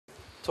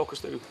Talk us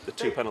through the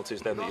two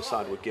penalties then that your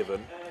side were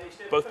given.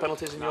 Both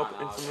penalties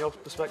from your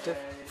perspective?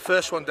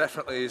 First one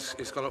definitely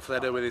he's gone up for the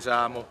header with his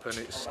arm up and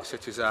it's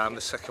hit his arm.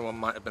 The second one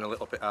might have been a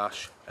little bit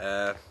harsh.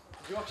 And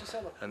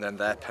then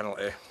their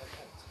penalty,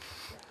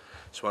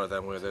 it's one of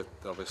them where they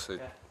obviously,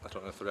 I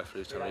don't know if the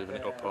referee's trying to even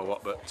it up or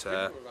what, but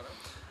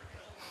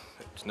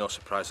it's no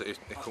surprise that he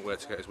couldn't wait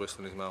to get his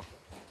whistle in his mouth.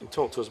 And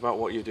talk to us about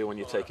what you do when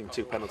you're taking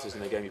two penalties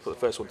in a game. You put the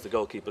first one to the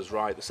goalkeeper's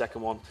right, the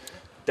second one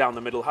down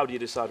the middle. How do you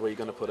decide where you're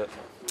going to put it?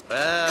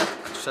 I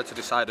just had to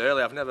decide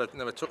early. I've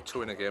never took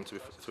two in a game to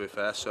be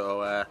fair.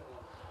 So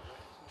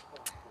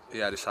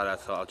yeah, I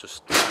thought I'll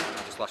just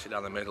lash it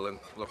down the middle, and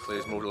luckily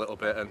he's moved a little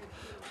bit, and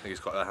I think he's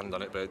got a hand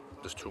on it, but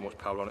there's too much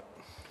power on it.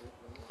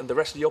 And the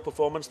rest of your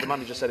performance, the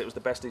manager said it was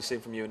the best he's seen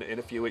from you in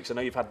a few weeks. I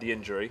know you've had the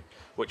injury,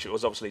 which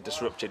was obviously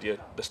disrupted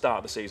the start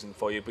of the season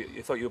for you, but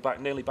you thought you were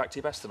nearly back to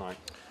your best tonight.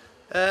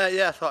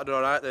 Yeah, I thought I did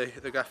all right.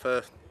 The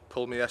gaffer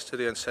pulled me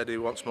yesterday and said he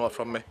wants more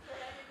from me.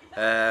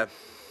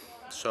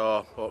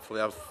 So hopefully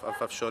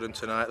I've showed him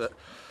tonight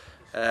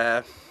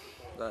that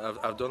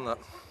I've done that.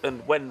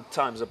 And when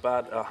times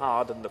are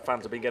hard, and the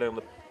fans have been getting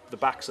on the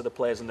backs of the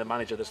players and the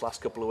manager this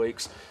last couple of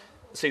weeks,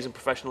 seasoned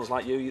professionals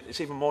like you,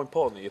 it's even more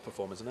important that you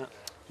perform, isn't it?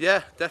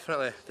 Yeah,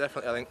 definitely. I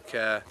think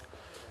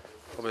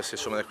obviously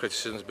some of the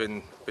criticism's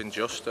been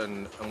just,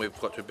 and we've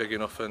got to be big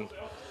enough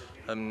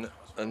and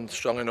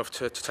strong enough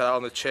to take that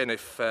on the chin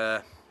if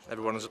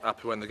everyone's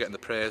happy when they're getting the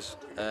praise.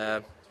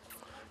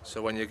 So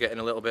when you're getting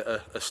a little bit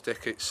of a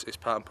stick, it's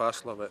part and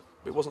parcel of it.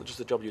 It wasn't just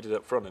the job you did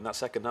up front. In that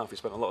second half, you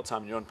spent a lot of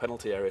time in your own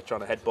penalty area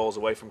trying to head balls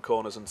away from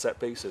corners and set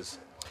pieces.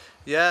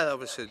 Yeah,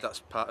 obviously that's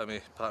part of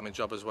my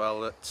job as well.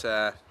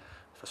 That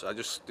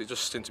it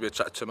just seemed to be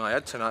attracted to my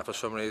head tonight for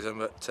some reason.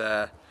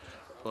 But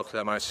luckily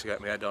I managed to get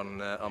my head on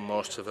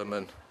most of them,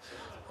 and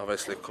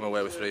obviously come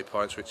away with 3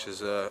 points, which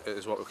is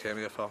what we came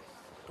here for.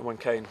 And when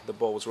the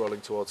ball was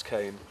rolling towards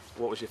Kane,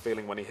 what was your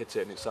feeling when he hit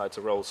it and it decided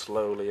to roll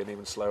slowly and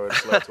even slower and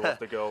slower towards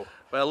the goal?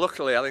 Well,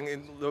 luckily, I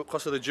think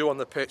because of the dew on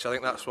the pitch, I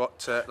think that's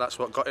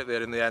what got it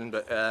there in the end.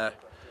 But to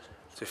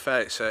be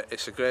fair,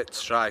 it's a great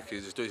strike.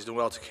 He's done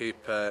well to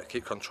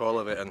keep control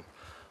of it, and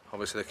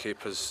obviously the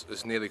keeper's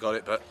has nearly got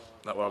it, but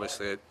that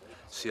obviously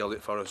sealed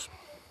it for us.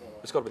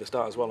 It's got to be the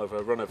start as well of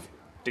a run of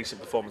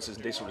decent performances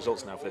and decent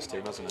results now for this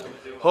team, hasn't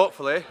it?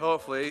 Hopefully.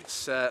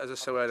 It's as I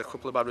said, we had a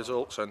couple of bad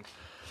results, and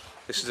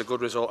this is a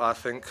good result, I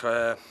think.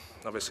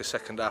 Obviously,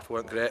 second half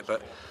weren't great,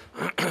 but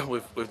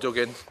we've dug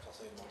in.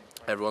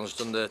 Everyone's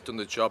done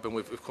the job, and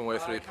we've come away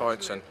with 3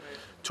 points and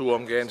 2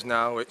 home games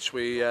now, which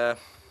we're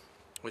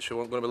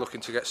going to be looking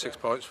to get 6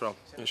 points from.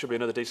 It should be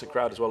another decent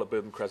crowd as well at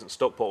Bootham Crescent.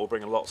 Stockport will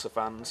bring in lots of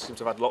fans. Seems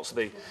to have had lots of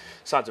the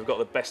sides who've got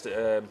the best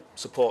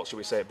support, shall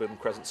we say, at Bootham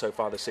Crescent so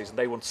far this season.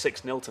 They won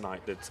 6-0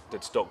 tonight,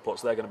 did Stockport,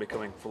 so they're going to be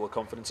coming full of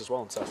confidence as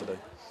well on Saturday.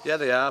 Yeah,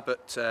 they are,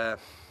 but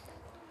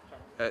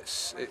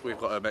we've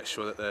got to make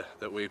sure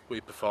that we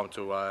perform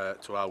to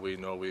how we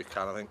know we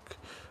can. I think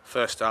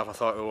first half I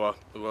thought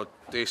we were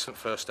decent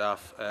first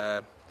half.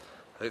 I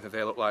think that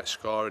they looked like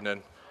scoring,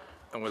 and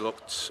we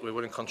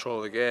were in control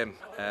of the game.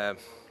 And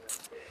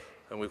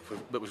we've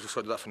just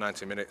got to do that for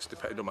 90 minutes.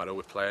 It doesn't matter who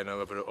we're playing,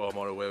 whether at home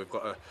or away. We've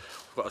got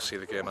to see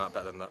the game out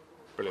better than that.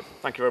 Brilliant.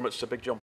 Thank you very much to Big Jon.